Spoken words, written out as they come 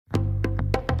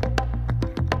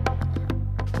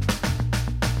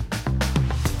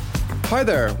Hi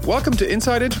there, welcome to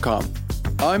Inside Intercom.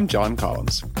 I'm John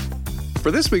Collins. For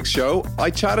this week's show, I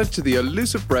chatted to the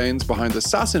elusive brains behind the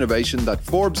SaaS innovation that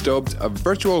Forbes dubbed a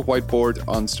virtual whiteboard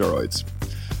on steroids.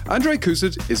 Andrei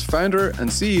Kusit is founder and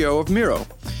CEO of Miro.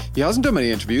 He hasn't done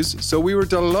many interviews, so we were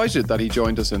delighted that he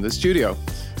joined us in the studio.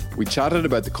 We chatted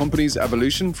about the company's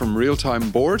evolution from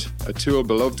Real-Time Board, a tool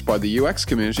beloved by the UX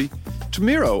community, to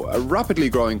Miro, a rapidly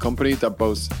growing company that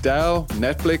boasts Dell,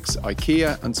 Netflix,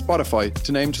 IKEA and Spotify,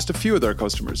 to name just a few of their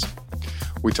customers.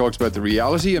 We talked about the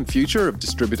reality and future of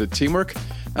distributed teamwork,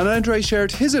 and Andrei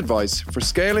shared his advice for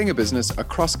scaling a business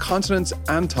across continents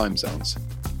and time zones.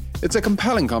 It's a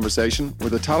compelling conversation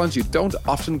with a talent you don't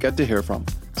often get to hear from.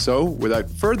 So, without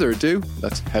further ado,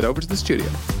 let's head over to the studio.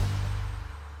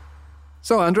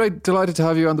 So, Andrei, delighted to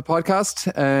have you on the podcast,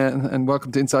 and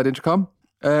welcome to Inside Intercom.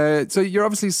 So you're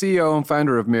obviously CEO and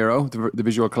founder of Miro, the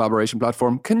visual collaboration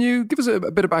platform. Can you give us a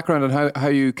bit of background on how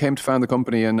you came to found the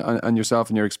company and yourself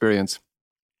and your experience?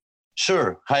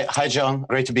 Sure. Hi, John.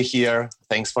 Great to be here.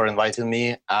 Thanks for inviting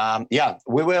me.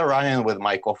 We were running with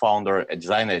my co-founder a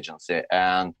design agency,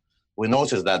 and we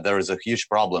noticed that there is a huge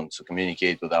problem to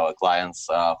communicate with our clients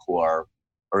who are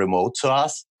remote to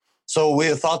us. So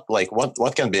we thought,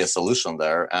 what can be a solution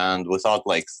there? And we thought,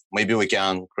 maybe we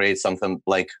can create something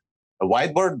like a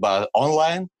whiteboard, but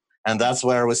online. And that's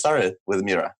where we started with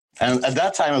Miro. And at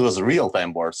that time, it was a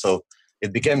real-time board. So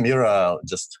it became Miro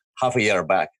just half a year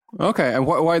back. Okay. And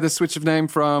why the switch of name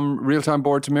from real-time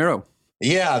board to Miro?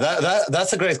 Yeah,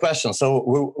 that's a great question. So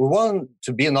we want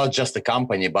to be not just a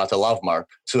company, but a love mark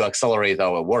to accelerate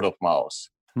our word of mouth.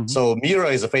 Mm-hmm. So Miro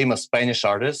is a famous Spanish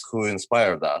artist who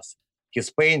inspired us. His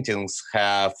paintings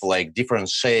have different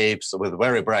shapes with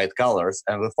very bright colors.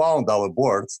 And we found our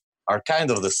boards are kind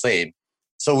of the same.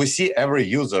 So we see every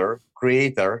user,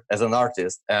 creator as an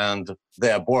artist, and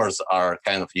their boards are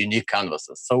kind of unique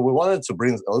canvases. So we wanted to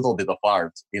bring a little bit of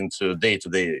art into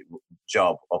day-to-day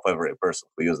job of every person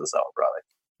who uses our product.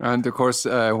 And of course,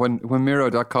 when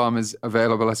Miro.com is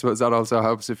available, I suppose that also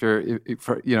helps if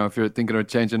you're thinking of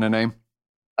changing a name.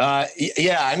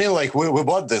 We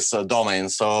bought this domain,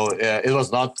 so it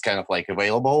was not kind of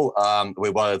available.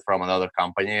 We bought it from another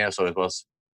company, so it was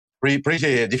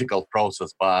pretty difficult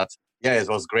process, but it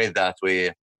was great that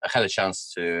we had a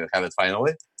chance to have it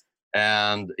finally.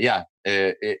 And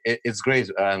it's great,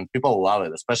 and people love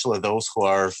it, especially those who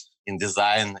are in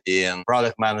design, in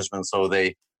product management, so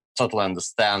they totally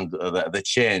understand the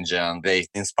change and they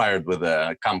inspired with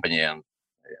the company and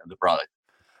the product.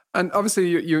 And obviously,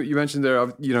 you mentioned there,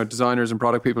 designers and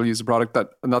product people use the product,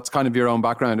 and that's kind of your own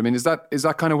background. I mean, is that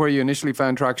kind of where you initially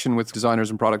found traction with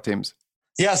designers and product teams?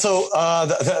 Yeah, so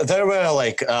there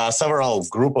were several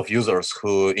group of users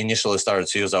who initially started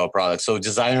to use our product. So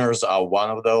designers are one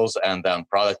of those, and then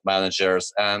product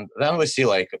managers. And then we see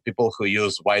people who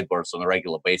use whiteboards on a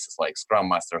regular basis, like Scrum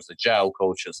Masters, Agile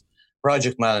coaches,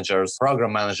 project managers,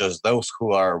 program managers, those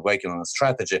who are working on a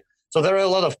strategy. So there are a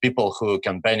lot of people who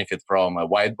can benefit from a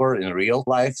whiteboard in real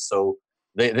life. So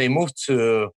they move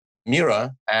to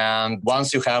Miro, and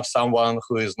once you have someone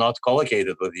who is not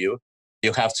collocated with you,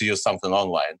 you have to use something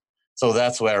online. So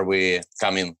that's where we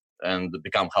come in and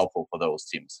become helpful for those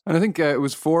teams. And I think it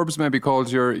was Forbes maybe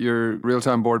called your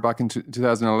real-time board back in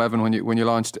 2011 when you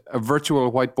launched a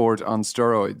virtual whiteboard on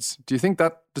steroids. Do you think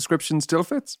that description still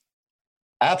fits?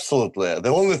 Absolutely. The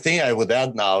only thing I would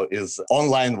add now is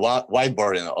online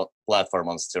whiteboarding platform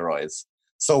on steroids.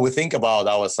 So we think about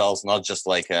ourselves not just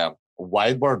like a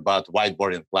whiteboard, but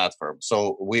whiteboarding platform.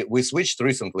 So we switched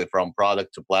recently from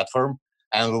product to platform,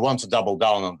 and we want to double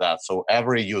down on that. So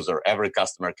every user, every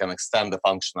customer can extend the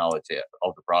functionality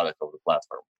of the product of the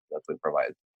platform that we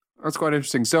provide. That's quite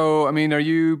interesting. So, I mean, are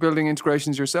you building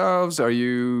integrations yourselves? Are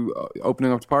you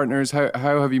opening up to partners? How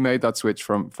have you made that switch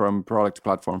from product to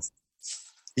platform?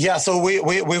 Yeah, so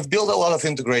we've built a lot of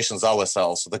integrations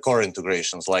ourselves, the core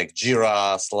integrations like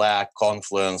Jira, Slack,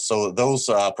 Confluence. So those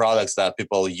are products that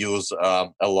people use a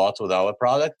lot with our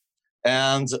product.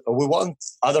 And we want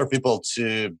other people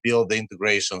to build the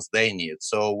integrations they need.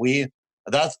 So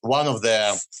that's one of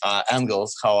the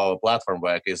angles how our platform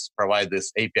works is provide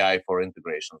this API for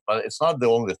integration. But it's not the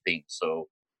only thing. So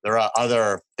there are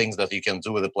other things that you can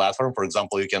do with the platform. For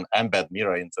example, you can embed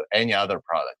Miro into any other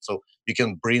product. So you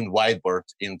can bring Whiteboard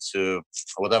into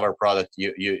whatever product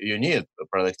you need,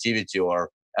 productivity or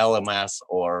LMS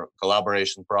or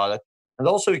collaboration product. And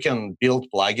also you can build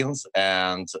plugins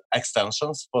and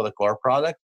extensions for the core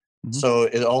product. Mm-hmm. So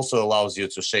it also allows you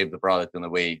to shape the product in the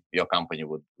way your company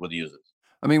would use it.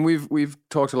 I mean, we've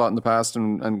talked a lot in the past,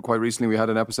 and quite recently we had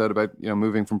an episode about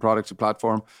moving from product to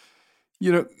platform.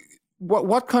 What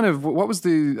was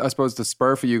the, I suppose, the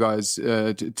spur for you guys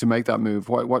to make that move?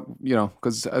 What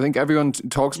because I think everyone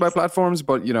talks about platforms,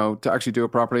 but to actually do it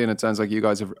properly, and it sounds like you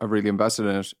guys have really invested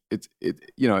in it.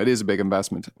 It is a big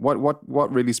investment.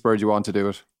 What really spurred you on to do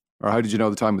it, or how did you know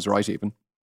the time was right even?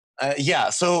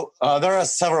 So there are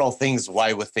several things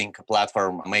why we think a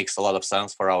platform makes a lot of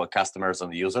sense for our customers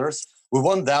and users. We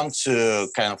want them to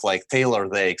kind of like tailor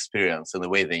their experience in the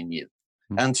way they need.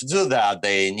 And to do that,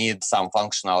 they need some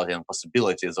functionality and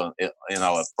possibilities in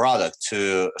our product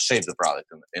to shape the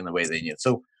product in the way they need.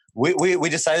 So we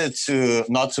decided to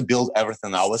not to build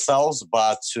everything ourselves,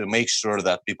 but to make sure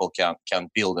that people can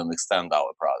build and extend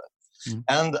our product.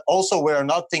 And also, we're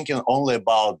not thinking only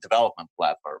about development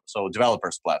platform, so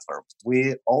developers platform.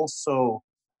 We also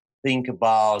think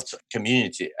about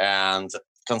community and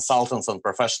consultants and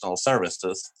professional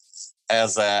services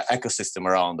as an ecosystem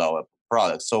around our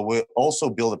product. So we also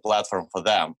build a platform for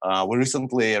them. We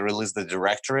recently released the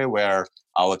directory where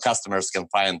our customers can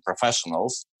find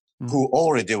professionals who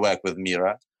already work with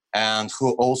Mira and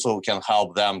who also can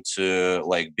help them to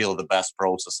like build the best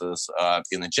processes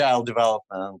in agile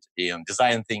development, in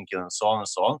design thinking, and so on and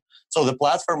so on. So the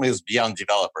platform is beyond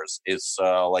developers. It's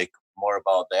like more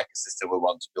about the ecosystem we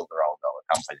want to build around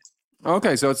our company.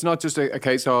 Okay, so it's not just a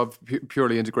case of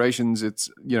purely integrations. It's,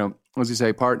 as you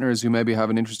say, partners who maybe have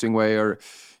an interesting way or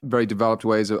very developed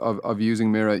ways of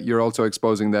using Mira. You're also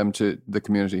exposing them to the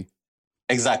community.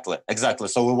 Exactly.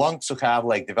 So we want to have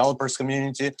like developers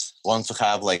community, want to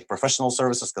have like professional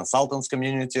services, consultants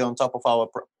community on top of our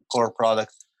core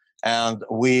product. And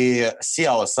we see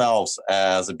ourselves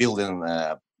as building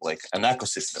like an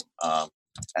ecosystem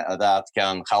that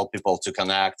can help people to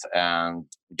connect and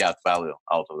get value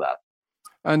out of that.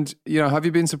 And, have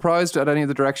you been surprised at any of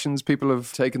the directions people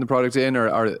have taken the product in,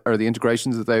 or the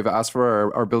integrations that they've asked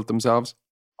for or built themselves?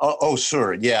 Oh,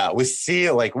 sure. Yeah, we see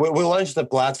like we launched the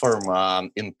platform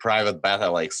in private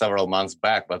beta like several months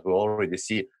back, but we already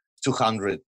see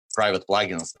 200 private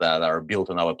plugins that are built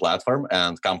on our platform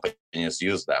and companies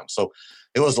use them. So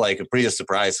it was like a pretty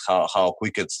surprise how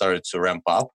quick it started to ramp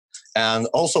up. And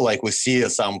also, like we see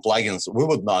some plugins we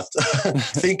would not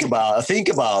think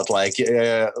about like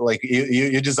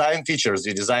you design features,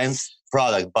 you design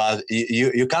product, but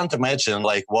you can't imagine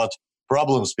like what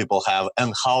problems people have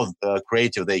and how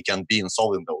creative they can be in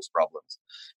solving those problems.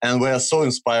 And we are so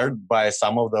inspired by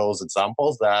some of those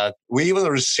examples that we even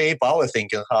reshape our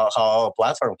thinking how our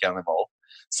platform can evolve.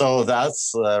 So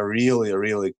that's really,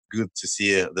 really good to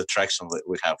see the traction that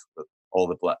we have with all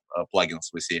the plugins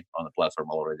we see on the platform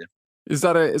already. Is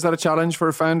that a challenge for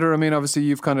a founder? I mean, obviously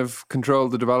you've kind of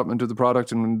controlled the development of the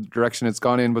product and the direction it's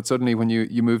gone in, but suddenly when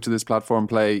you move to this platform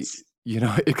play,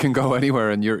 it can go anywhere,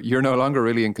 and you're no longer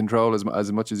really in control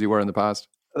as much as you were in the past.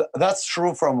 That's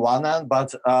true from one end,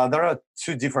 but there are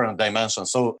two different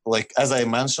dimensions. So, like as I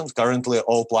mentioned, currently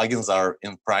all plugins are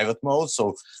in private mode,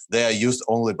 so they are used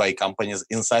only by companies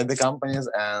inside the companies,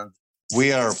 and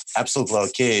we are absolutely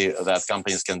okay that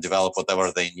companies can develop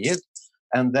whatever they need.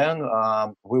 And then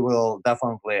we will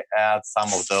definitely add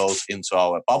some of those into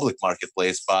our public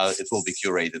marketplace, but it will be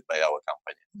curated by our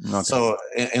company. Okay. So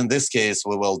in this case,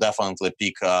 we will definitely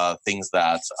pick things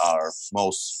that are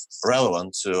most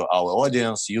relevant to our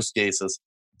audience, use cases.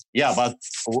 Yeah, but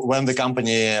when the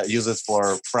company uses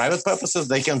for private purposes,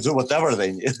 they can do whatever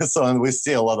they need. So, and we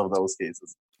see a lot of those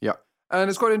cases. Yeah. And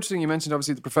it's quite interesting. You mentioned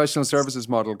obviously the professional services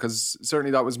model, because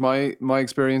certainly that was my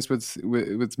experience with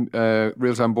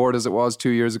Real-Time Board as it was 2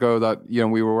 years ago. That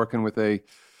we were working with a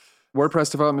WordPress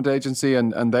development agency,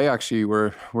 and they actually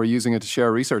were using it to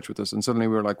share research with us. And suddenly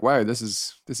we were like, wow, this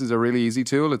is a really easy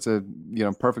tool. It's a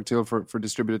perfect tool for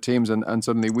distributed teams. And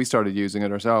suddenly we started using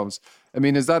it ourselves. I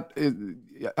mean,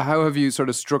 how have you sort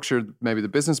of structured maybe the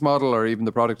business model or even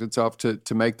the product itself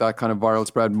to make that kind of viral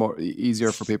spread more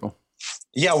easier for people?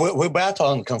 Yeah, we bet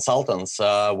on consultants.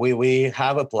 We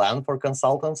have a plan for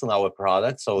consultants in our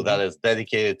product, so that is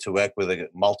dedicated to work with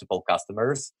multiple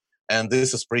customers. And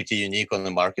this is pretty unique on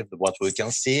the market, what we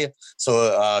can see.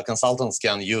 So consultants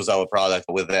can use our product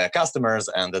with their customers,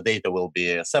 and the data will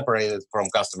be separated from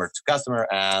customer to customer.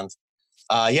 And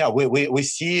we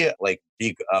see like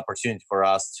big opportunity for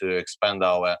us to expand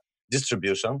our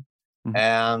distribution.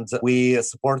 And we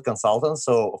support consultants.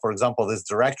 So, for example, this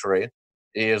directory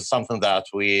is something that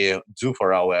we do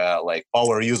for our like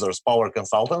power users, power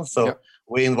consultants. So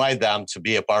we invite them to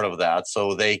be a part of that,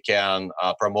 so they can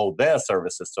promote their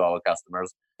services to our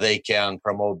customers. They can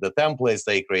promote the templates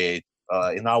they create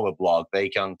in our blog. They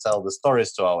can tell the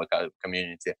stories to our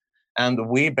community. And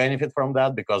we benefit from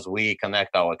that because we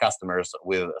connect our customers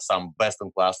with some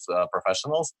best-in-class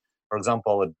professionals. For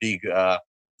example, a big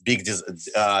big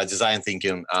design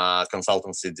thinking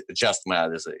consultancy,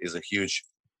 JustMed, is a huge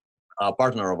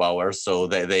partner of ours. So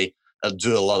they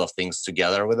do a lot of things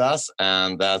together with us,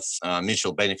 and that's a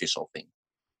mutual beneficial thing.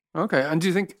 Okay. And do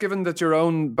you think, given that your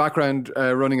own background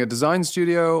running a design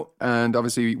studio and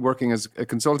obviously working as a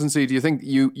consultancy, do you think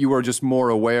you were just more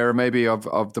aware maybe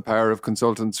of the power of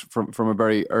consultants from a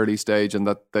very early stage, and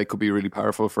that they could be really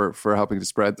powerful for helping to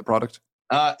spread the product?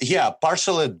 Yeah,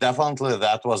 partially, definitely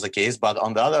that was the case. But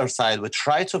on the other side, we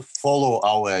try to follow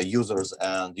our users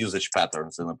and usage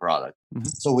patterns in the product. Mm-hmm.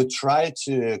 So we try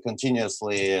to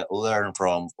continuously learn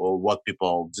from what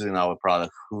people do in our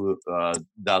product, who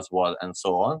does what, and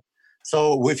so on.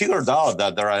 So we figured out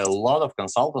that there are a lot of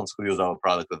consultants who use our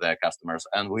product with their customers,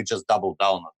 and we just doubled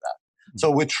down on that. Mm-hmm.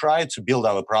 So we try to build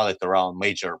our product around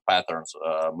major patterns,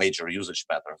 major usage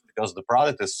patterns, because the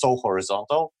product is so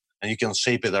horizontal. And you can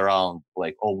shape it around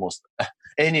like almost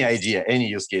any idea, any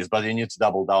use case, but you need to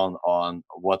double down on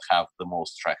what have the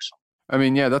most traction. I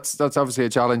mean, yeah, that's obviously a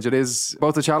challenge. It is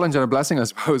both a challenge and a blessing, I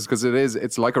suppose, because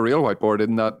it's like a real whiteboard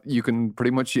in that you can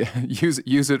pretty much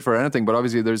use it for anything. But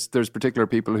obviously, there's particular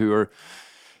people who are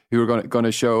going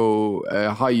to show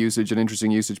high usage and interesting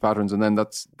usage patterns, and then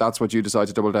that's what you decide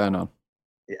to double down on.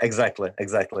 Exactly.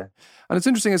 And it's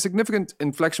interesting, a significant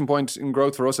inflection point in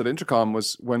growth for us at Intercom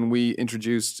was when we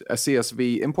introduced a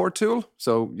CSV import tool.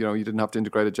 So, you didn't have to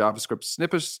integrate a JavaScript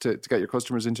snippet to get your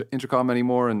customers into Intercom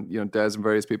anymore. And, Des and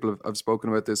various people have spoken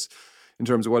about this in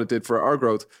terms of what it did for our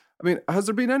growth. I mean, has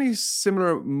there been any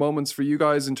similar moments for you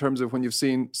guys in terms of when you've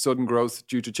seen sudden growth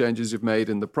due to changes you've made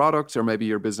in the product or maybe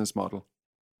your business model?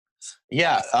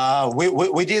 Yeah,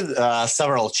 we did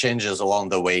several changes along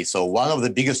the way. So one of the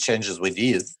biggest changes we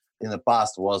did in the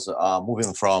past was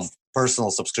moving from personal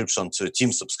subscription to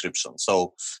team subscription.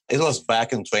 So it was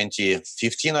back in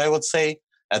 2015, I would say.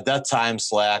 At that time,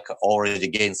 Slack already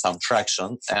gained some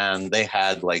traction, and they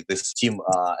had like this team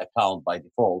account by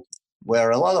default, where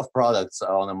a lot of products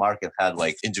on the market had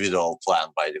like individual plan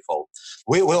by default.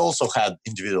 We also had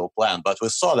individual plan, but we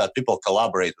saw that people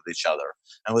collaborate with each other.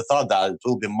 And we thought that it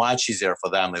will be much easier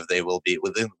for them if they will be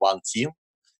within one team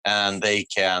and they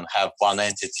can have one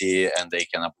entity and they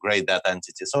can upgrade that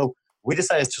entity. So we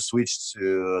decided to switch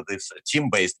to this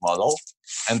team-based model.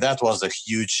 And that was a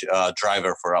huge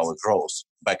driver for our growth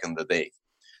back in the day.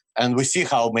 And we see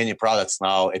how many products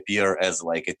now appear as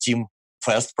like a team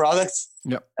first products.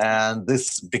 Yep. And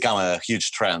this become a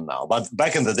huge trend now. But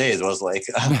back in the day, it was like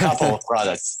a couple of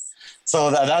products. So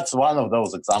that's one of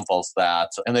those examples that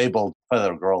enabled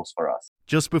further growth for us.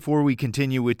 Just before we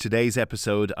continue with today's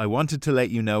episode, I wanted to let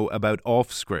you know about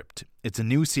OffScript. It's a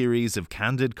new series of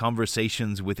candid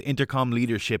conversations with Intercom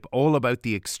leadership all about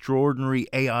the extraordinary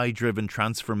AI-driven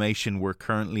transformation we're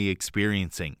currently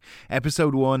experiencing.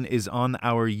 Episode 1 is on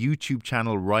our YouTube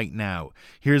channel right now.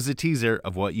 Here's a teaser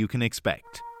of what you can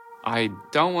expect. I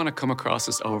don't want to come across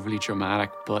as overly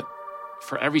dramatic, but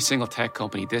for every single tech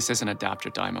company, this is an adapt or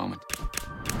die moment.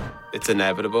 It's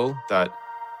inevitable that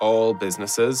all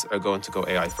businesses are going to go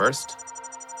AI first.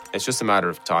 It's just a matter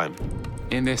of time.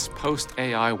 In this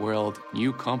post-AI world,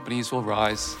 new companies will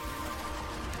rise,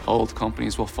 old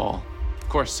companies will fall. Of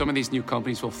course, some of these new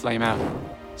companies will flame out.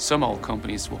 Some old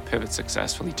companies will pivot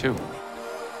successfully too.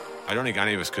 I don't think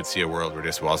any of us could see a world where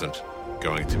this wasn't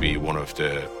going to be one of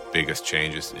the biggest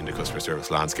changes in the customer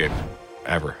service landscape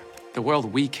ever. The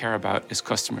world we care about is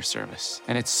customer service,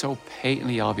 and it's so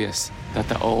patently obvious that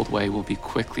the old way will be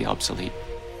quickly obsolete.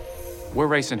 We're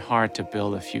racing hard to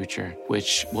build a future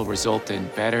which will result in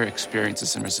better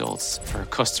experiences and results for our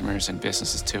customers and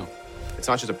businesses too. It's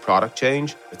not just a product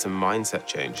change, it's a mindset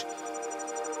change.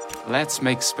 Let's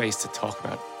make space to talk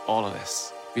about all of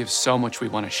this. We have so much we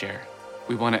want to share.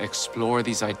 We want to explore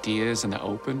these ideas in the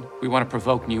open. We want to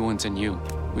provoke new ones in you.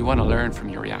 We want to learn from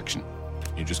your reaction.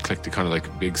 You just click the kind of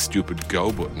like big stupid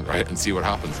go button, right, and see what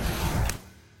happens.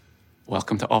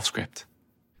 Welcome to OffScript.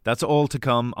 That's all to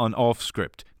come on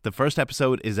OffScript. The first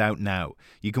episode is out now.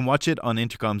 You can watch it on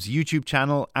Intercom's YouTube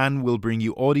channel, and we'll bring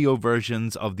you audio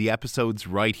versions of the episodes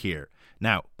right here.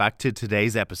 Now, back to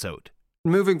today's episode.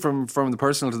 Moving from the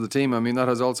personal to the team, I mean, that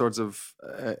has all sorts of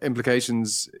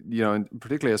implications, and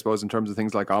particularly, I suppose, in terms of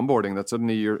things like onboarding, that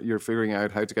suddenly you're figuring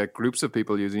out how to get groups of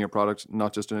people using your product,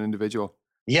 not just an individual.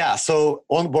 Yeah, so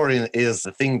onboarding is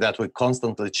the thing that we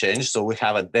constantly change. So we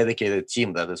have a dedicated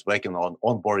team that is working on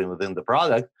onboarding within the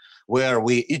product, where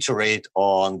we iterate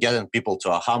on getting people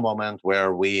to aha moment,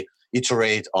 where we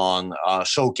iterate on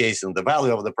showcasing the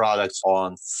value of the products,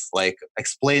 on like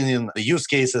explaining the use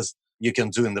cases you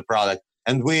can do in the product.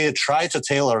 And we try to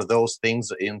tailor those things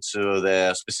into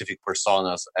the specific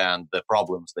personas and the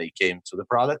problems they came to the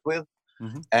product with.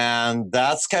 And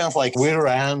that's kind of like we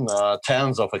ran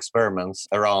tens of experiments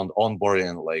around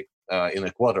onboarding like in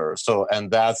a quarter. So,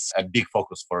 and that's a big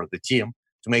focus for the team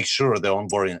to make sure the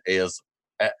onboarding is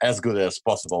as good as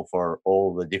possible for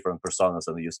all the different personas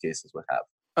and use cases we have.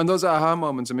 And those aha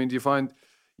moments, I mean, do you find,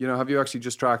 have you actually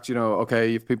just tracked,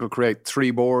 okay, if people create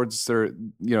 3 boards, they're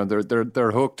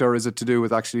hooked, or is it to do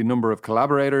with actually number of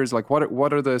collaborators? Like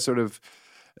what are the sort of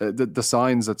the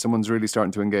signs that someone's really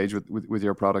starting to engage with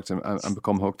your product and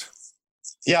become hooked?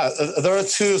 Yeah, there are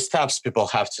 2 steps people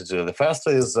have to do. The first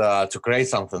is to create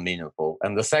something meaningful.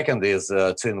 And the second is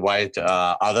to invite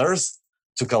others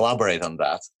to collaborate on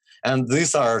that. And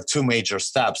these are 2 major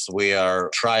steps we are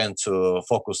trying to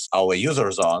focus our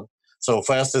users on. So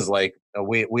first is like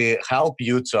we help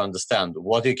you to understand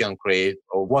what you can create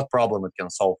or what problem it can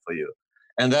solve for you.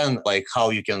 And then like how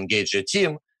you can engage your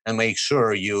team and make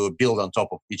sure you build on top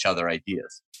of each other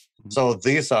ideas. So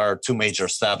these are 2 major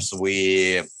steps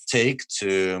we take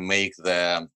to make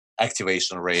the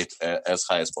activation rate as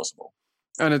high as possible.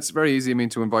 And it's very easy,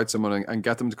 to invite someone and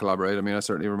get them to collaborate. I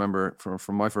certainly remember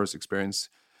from my first experience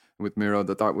with Miro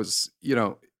that was,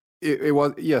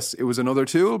 it was another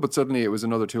tool, but suddenly it was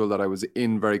another tool that I was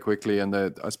in very quickly. And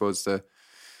I suppose the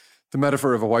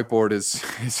metaphor of a whiteboard is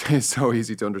so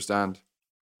easy to understand.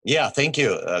 Yeah, thank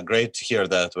you. Great to hear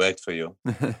that worked for you.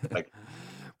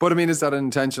 But is that an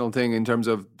intentional thing in terms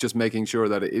of just making sure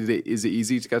that it is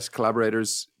easy to get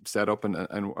collaborators set up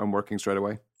and working straight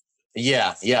away?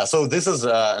 Yeah. So this is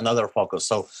another focus.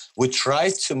 So we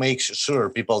try to make sure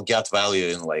people get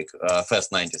value in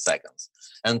first 90 seconds.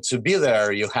 And to be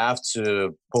there, you have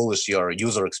to polish your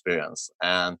user experience.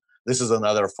 And this is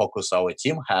another focus our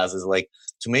team has, is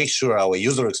to make sure our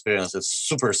user experience is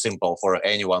super simple for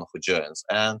anyone who joins.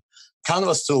 And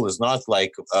Canvas tool is not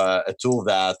a tool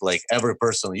that every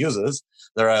person uses.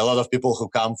 There are a lot of people who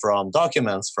come from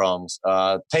documents, from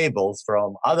tables,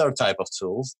 from other type of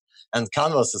tools. And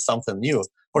Canvas is something new.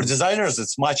 For designers,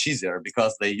 it's much easier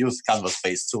because they use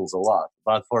Canvas-based tools a lot.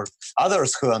 But for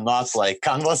others who are not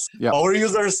Canvas power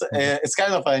users, it's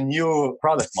kind of a new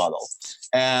product model.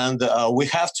 And we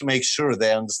have to make sure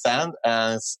they understand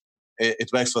and it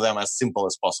works for them as simple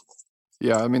as possible.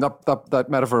 Yeah, that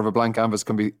metaphor of a blank canvas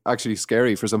can be actually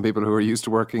scary for some people who are used to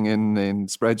working in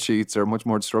spreadsheets or much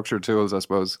more structured tools, I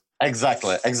suppose.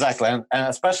 Exactly. And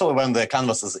especially when the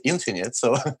canvas is infinite,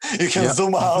 so you can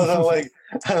zoom out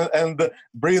and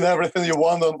bring everything you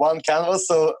want on one canvas.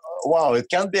 So, wow, it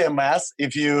can be a mess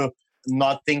if you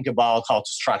not think about how to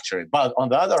structure it. But on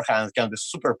the other hand, it can be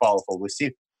super powerful. We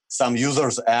see some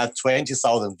users add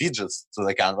 20,000 widgets to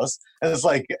the canvas. And it's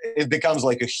it becomes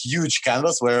a huge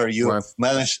canvas where you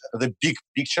manage the big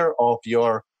picture of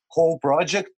your whole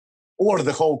project or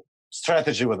the whole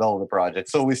strategy with all the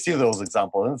projects. So we see those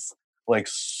examples.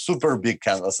 It's super big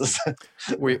canvases.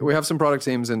 we have some product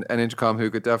teams in Intercom who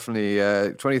could definitely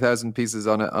 20,000 pieces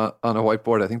on a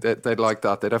whiteboard. I think they'd like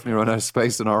that. They definitely run out of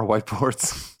space on our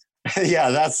whiteboards.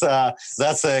 Yeah, that's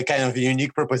a kind of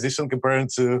unique proposition compared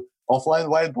to offline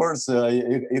whiteboards.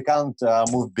 You can't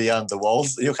move beyond the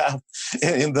walls you have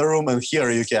in the room, and here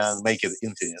you can make it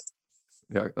infinite.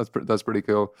 Yeah, that's pretty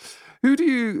cool. Who do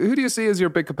you see as your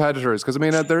big competitors? Because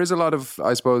there is a lot of,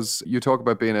 I suppose, you talk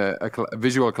about being a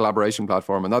visual collaboration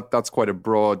platform, and that's quite a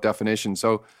broad definition.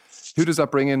 So, who does that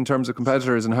bring in terms of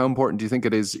competitors, and how important do you think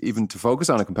it is even to focus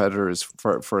on a competitors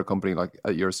for a company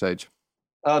at your stage?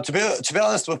 To be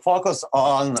honest, we focus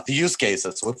on the use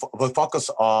cases. We focus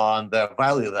on the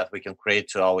value that we can create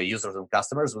to our users and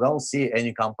customers. We don't see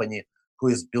any company who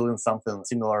is building something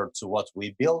similar to what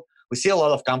we build. We see a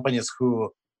lot of companies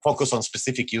who focus on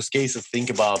specific use cases. Think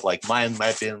about mind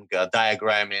mapping,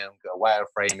 diagramming,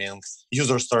 wireframing,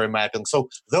 user story mapping. So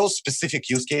those specific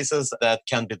use cases that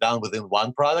can be done within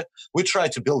one product, we try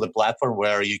to build a platform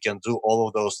where you can do all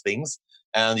of those things,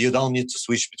 and you don't need to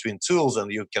switch between tools,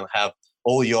 and you can have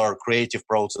all your creative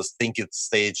process, thinking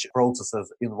stage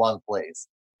processes in one place.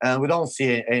 And we don't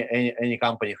see any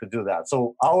company who do that.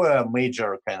 So our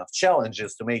major kind of challenge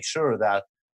is to make sure that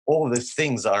all of these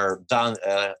things are done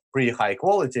pretty high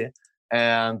quality,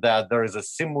 and that there is a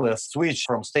seamless switch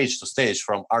from stage to stage,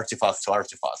 from artifact to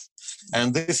artifact.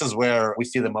 And this is where we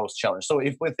see the most challenge. So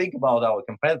if we think about our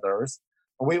competitors,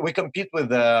 we compete with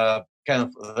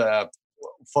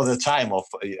for the time of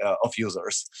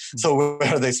users. So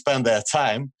where they spend their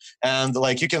time, and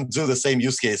you can do the same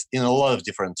use case in a lot of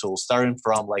different tools, starting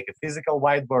from a physical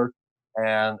whiteboard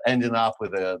and ending up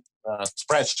with a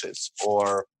spreadsheets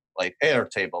or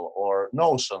Airtable or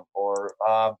Notion or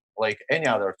any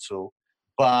other tool.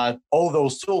 But all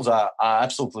those tools are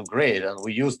absolutely great, and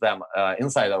we use them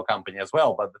inside our company as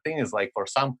well. But the thing is, for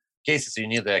some cases, you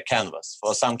need a canvas.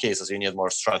 For some cases, you need more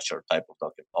structured type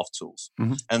of tools.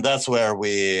 Mm-hmm. And that's where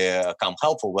we come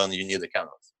helpful when you need a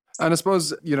canvas. And I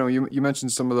suppose, you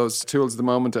mentioned some of those tools at the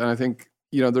moment, and I think,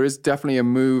 there is definitely a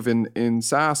move in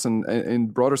SaaS and in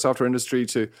broader software industry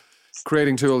to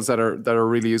creating tools that are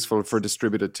really useful for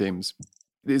distributed teams.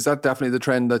 Is that definitely the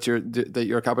trend that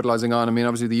you're capitalizing on? I mean,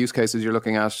 obviously the use cases you're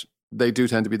looking at, they do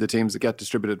tend to be the teams that get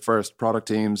distributed first, product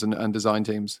teams and design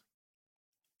teams.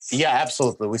 Yeah,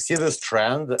 absolutely. We see this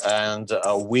trend, and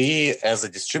we, as a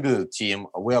distributed team,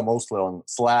 we are mostly on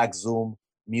Slack, Zoom,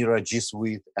 Mira, G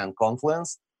Suite, and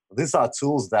Confluence. These are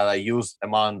tools that are used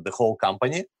among the whole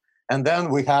company. And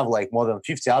then we have more than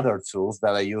 50 other tools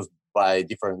that are used by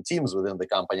different teams within the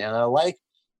company. And I like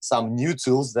some new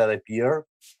tools that appear,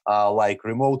 like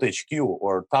Remote HQ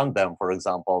or Tandem, for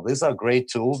example. These are great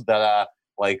tools that are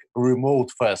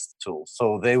remote first tools.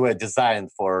 So they were designed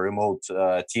for remote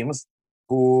teams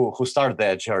who start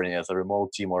their journey as a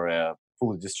remote team or a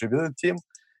fully distributed team.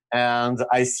 And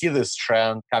I see this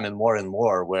trend coming more and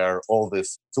more where all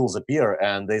these tools appear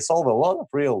and they solve a lot of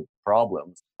real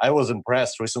problems. I was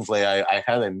impressed recently. I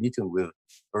had a meeting with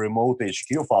Remote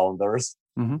HQ founders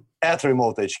at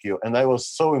Remote HQ, and I was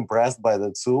so impressed by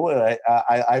the tool. And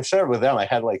I've shared with them, I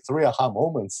had 3 aha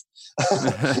moments.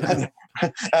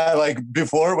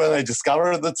 Before when I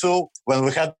discovered the tool, when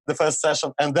we had the first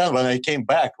session, and then when I came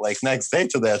back next day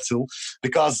to that tool,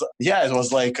 because it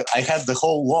was I had the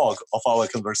whole log of our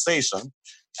conversation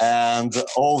and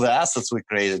all the assets we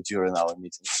created during our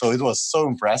meeting. So it was so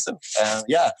impressive. And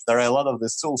there are a lot of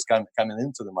these tools coming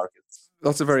into the market.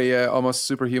 That's a very almost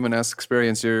superhuman-esque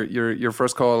experience. Your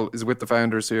first call is with the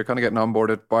founders, so you're kind of getting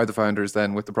onboarded by the founders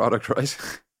then with the product, right?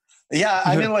 Yeah,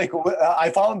 I mean,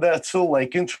 I found that tool,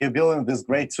 building this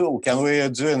great tool. Can we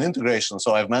do an integration?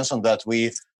 So I've mentioned that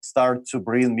we start to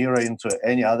bring Mira into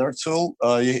any other tool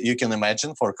you can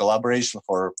imagine for collaboration,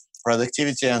 for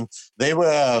productivity. And they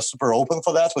were super open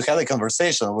for that. We had a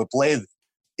conversation. We played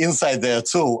inside their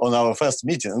tool on our first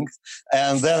meeting.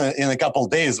 And then in a couple of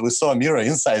days, we saw Mira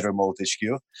inside Remote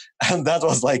HQ. And that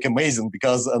was amazing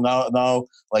because now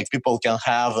people can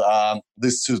have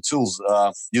these two tools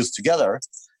used together.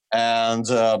 And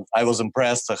I was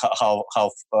impressed how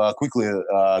quickly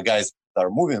guys are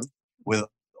moving with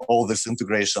all these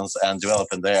integrations and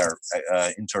developing their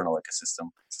internal ecosystem.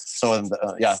 So,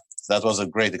 that was a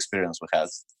great experience we had.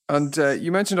 And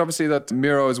you mentioned obviously that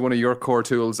Miro is one of your core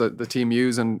tools that the team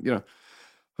use, and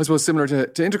I suppose similar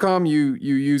to Intercom, you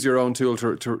use your own tool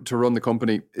to run the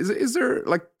company. Is there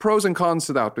pros and cons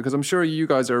to that? Because I'm sure you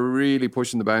guys are really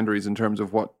pushing the boundaries in terms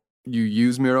of what you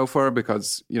use Miro for,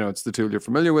 because it's the tool you're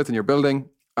familiar with and you're building,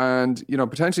 and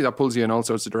potentially that pulls you in all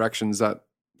sorts of directions that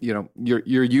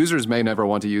your users may never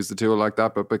want to use the tool like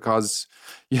that, but because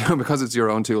it's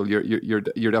your own tool, you're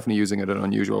definitely using it in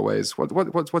unusual ways.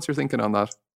 What's your thinking on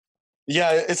that?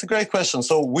 Yeah, it's a great question.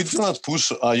 So we do not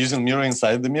push using Mira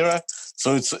inside the Mira.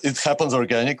 So it happens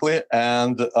organically.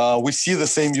 And we see the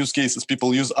same use cases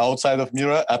people use outside of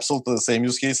Mira, absolutely the same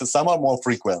use cases. Some are more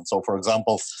frequent. So for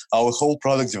example, our whole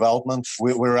product development,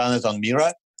 we run it on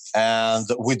Mira. And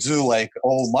we do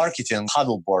all marketing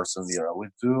huddle boards in Mira. We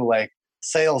do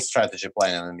sales strategy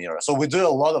planning in Mira. So we do a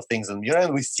lot of things in Mira,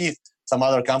 and we see some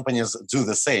other companies do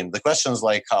the same. The question is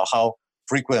how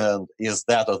frequent is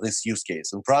that of this use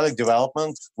case? In product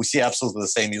development, we see absolutely the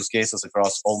same use cases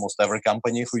across almost every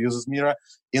company who uses Mira.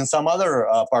 In some other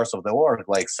parts of the org,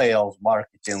 like sales,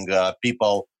 marketing,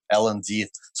 people, L&D,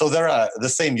 so there are the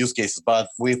same use cases, but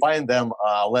we find them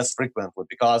less frequently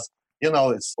because,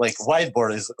 it's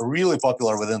Whiteboard is really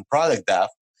popular within product dev,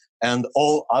 and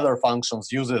all other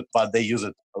functions use it, but they use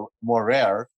it more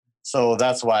rare. So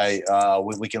that's why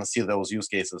we can see those use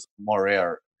cases more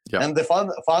rare. Yeah. And the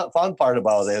fun part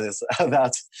about it is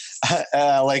that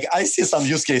I see some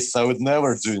use cases I would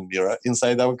never do in Mira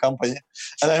inside our company,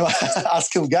 and I'm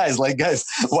asking guys, why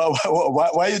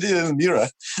you did it in Mira?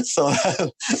 So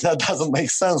that doesn't make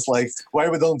sense. Why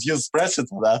we don't use spreadsheet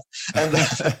for that?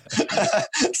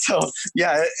 And so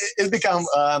it become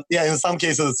in some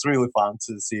cases it's really fun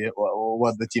to see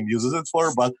what the team uses it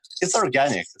for, but it's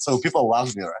organic, so people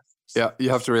love Mira. Yeah, you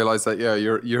have to realize that. Yeah,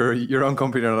 your own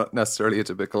company are not necessarily a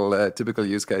typical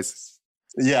use case.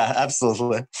 Yeah,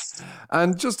 absolutely.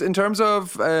 And just in terms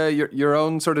of your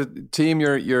own sort of team,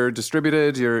 you're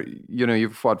distributed.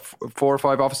 You've 4 or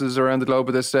 5 offices around the globe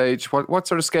at this stage. What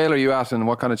sort of scale are you at, and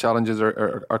what kind of challenges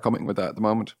are coming with that at the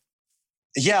moment?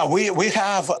 Yeah, we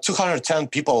have 210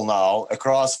 people now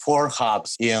across 4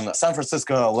 hubs in San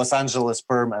Francisco, Los Angeles,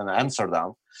 Perm, and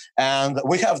Amsterdam. And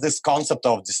we have this concept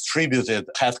of distributed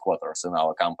headquarters in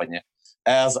our company,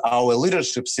 as our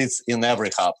leadership sits in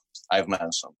every hub I've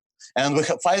mentioned. And we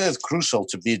find it crucial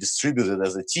to be distributed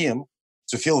as a team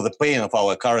to feel the pain of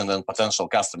our current and potential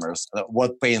customers,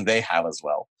 what pain they have as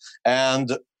well.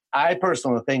 And I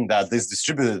personally think that this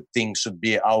distributed thing should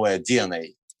be our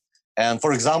DNA. And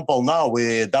for example, now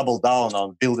we double down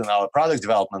on building our product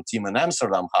development team in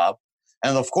Amsterdam Hub.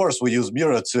 And of course, we use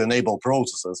Miro to enable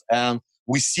processes. And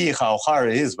we see how hard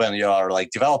it is when your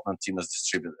development team is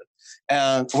distributed.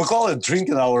 And we call it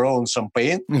drinking our own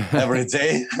champagne every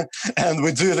day. And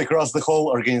we do it across the whole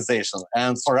organization.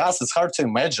 And for us, it's hard to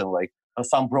imagine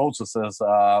some processes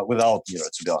without Miro,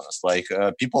 to be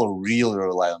honest. People really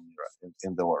rely on Miro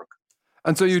in the work.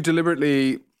 And so you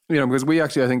deliberately, because we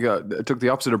actually, I think, took the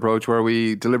opposite approach where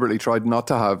we deliberately tried not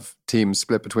to have teams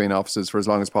split between offices for as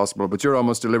long as possible. But you're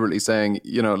almost deliberately saying,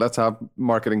 let's have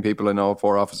marketing people in all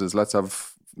 4 offices. Let's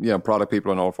have, product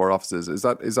people in all 4 offices. Is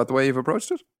that the way you've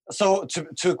approached it? So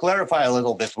to clarify a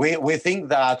little bit, we think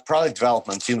that product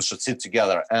development teams should sit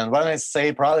together. And when I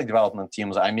say product development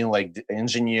teams, I mean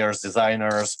engineers,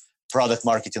 designers, product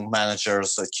marketing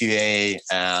managers, QA,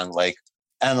 and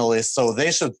analysts. So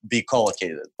they should be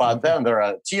co-located. But then there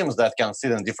are teams that can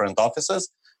sit in different offices,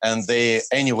 and they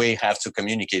anyway have to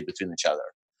communicate between each other.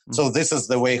 Mm-hmm. So this is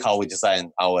the way how we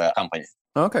design our company.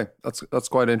 Okay, that's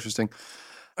quite interesting.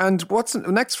 And what's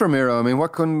next for Miro? I mean,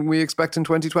 what can we expect in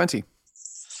 2020?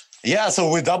 Yeah,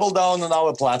 so we double down on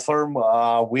our platform.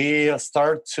 We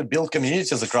start to build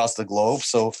communities across the globe.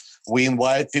 So we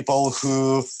invite people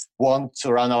who want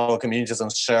to run our communities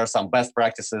and share some best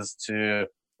practices to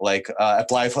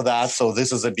apply for that. So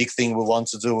this is a big thing we want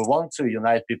to do. We want to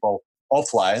unite people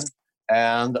offline.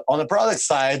 And on the product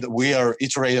side, we are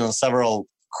iterating on several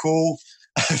cool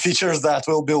features that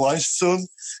will be launched soon.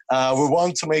 We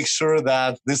want to make sure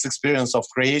that this experience of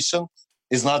creation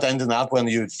is not ending up when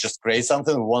you just create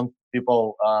something. We want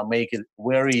people make it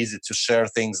very easy to share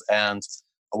things, and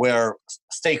where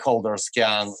stakeholders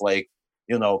can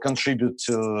contribute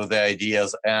to the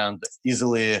ideas and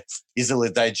easily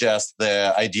digest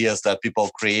the ideas that people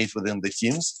create within the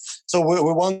teams. So we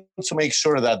want to make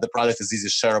sure that the product is easy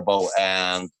shareable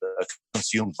and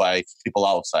consumed by people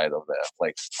outside of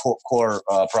the core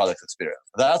product experience.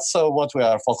 That's what we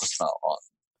are focused now on.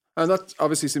 And that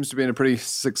obviously seems to be a pretty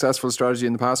successful strategy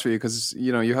in the past for you, because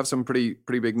you have some pretty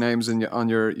big names on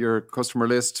your customer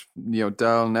list.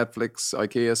 Dell, Netflix,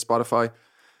 IKEA, Spotify.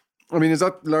 I mean, is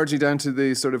that largely down to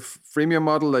the sort of freemium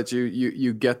model that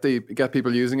you get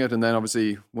people using it, and then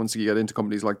obviously once you get into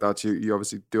companies like that, you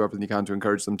obviously do everything you can to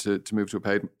encourage them to move to a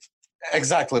paid?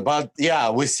 Exactly, but yeah,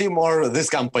 we see more these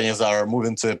companies are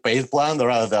moving to a paid plan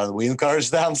rather than we encourage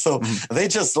them. So they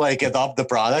just adopt the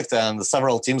product, and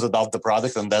several teams adopt the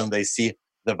product, and then they see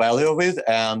the value of it,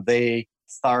 and they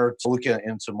start looking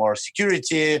into more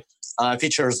security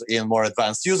features, in more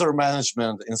advanced user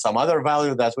management, in some other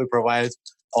value that we provide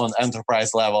on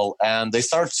enterprise level, and they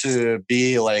start to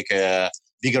be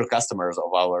bigger customers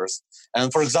of ours.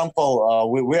 And for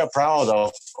example, we are proud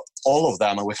of all of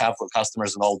them, and we have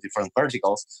customers in all different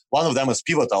verticals. One of them is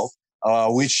Pivotal,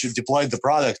 which deployed the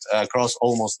product across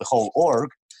almost the whole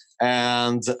org,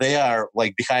 and they are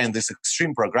behind this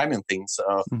extreme programming things.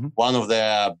 One of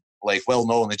the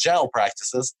well-known agile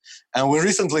practices, and we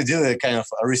recently did a kind of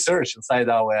a research inside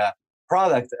our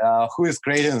product, who is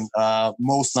creating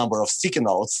most number of sticky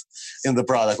notes in the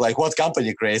product, what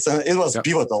company creates, and it was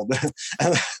Pivotal.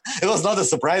 And it was not a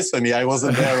surprise for me. I was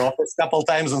in their office a couple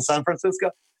times in San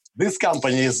Francisco. This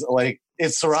company is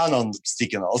it's run on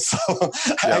sticky notes. So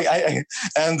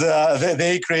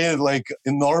they created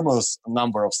enormous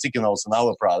number of sticky notes in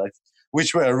our product,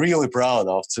 which we're really proud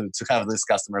of to have these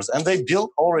customers. And they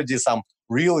built already some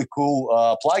really cool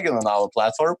plugin on our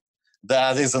platform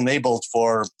that is enabled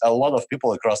for a lot of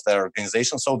people across their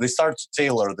organization. So they start to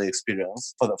tailor the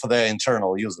experience for their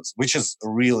internal users, which is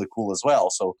really cool as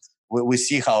well. So we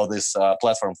see how this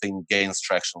platform thing gains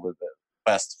traction with the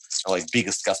best,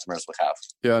 biggest customers we have.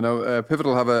 Yeah, no,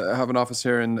 Pivotal have an office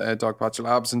here in Dogpatch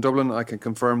Labs in Dublin. I can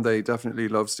confirm they definitely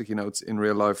love sticky notes in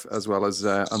real life as well as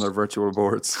on their virtual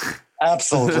boards.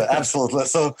 Absolutely.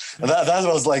 So that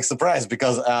was surprise,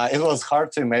 because it was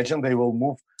hard to imagine they will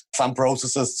move some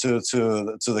processes to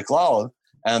the cloud,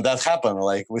 and that happened.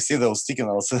 We see those sticky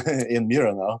notes in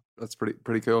Miro now. That's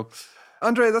pretty cool.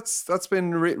 Andre, that's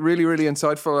been really, really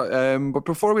insightful. But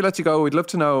before we let you go, we'd love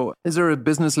to know, is there a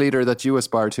business leader that you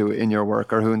aspire to in your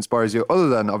work, or who inspires you, other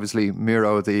than obviously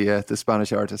Miro, the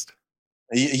Spanish artist?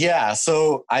 Yeah,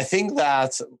 so I think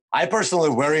that I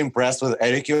personally very impressed with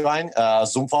Eric Yuan,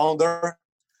 Zoom founder.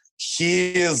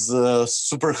 He is a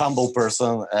super humble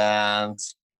person,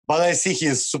 but I see he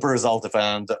is super resultive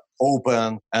and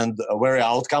open and very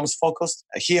outcomes focused.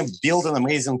 He built an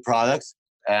amazing product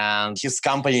and his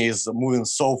company is moving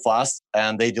so fast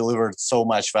and they delivered so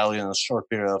much value in a short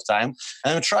period of time.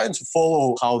 And I'm trying to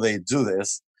follow how they do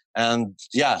this. And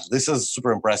yeah, this is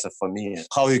super impressive for me,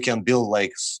 how you can build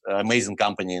like amazing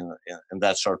company in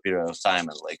that short period of time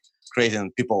and like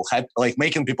creating people happy, like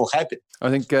making people happy. I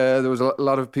think there was a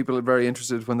lot of people very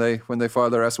interested when they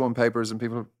filed their S1 papers, and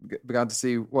people began to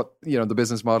see what, you know, the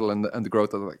business model and the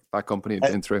growth of that company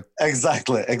had been through.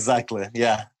 Exactly.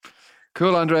 Yeah.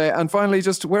 Cool, Andre. And finally,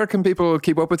 just where can people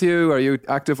keep up with you? Are you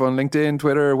active on LinkedIn,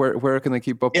 Twitter? Where can they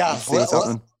keep up? Yeah,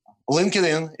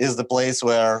 LinkedIn is the place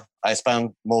where I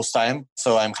spend most time.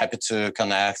 So I'm happy to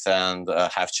connect and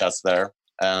have chats there.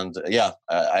 And yeah,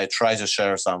 I try to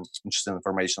share some interesting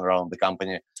information around the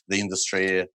company, the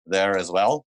industry there as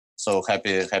well. So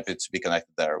happy to be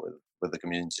connected there with the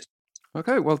community.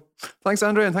 Okay, well, thanks,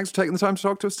 Andre, and thanks for taking the time to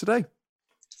talk to us today.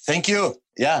 Thank you.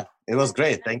 Yeah, it was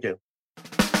great. Thank you.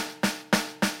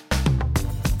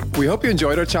 We hope you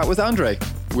enjoyed our chat with Andre.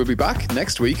 We'll be back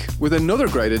next week with another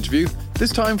great interview,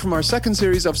 this time from our second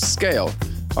series of Scale,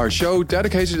 our show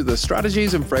dedicated to the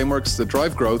strategies and frameworks that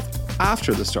drive growth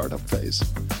after the startup phase.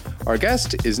 Our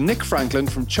guest is Nick Franklin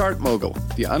from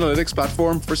ChartMogul, the analytics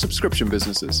platform for subscription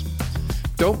businesses.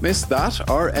 Don't miss that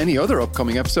or any other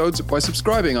upcoming episodes by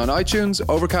subscribing on iTunes,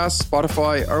 Overcast,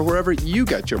 Spotify, or wherever you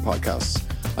get your podcasts.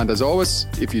 And as always,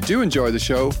 if you do enjoy the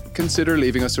show, consider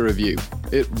leaving us a review.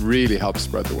 It really helps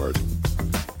spread the word.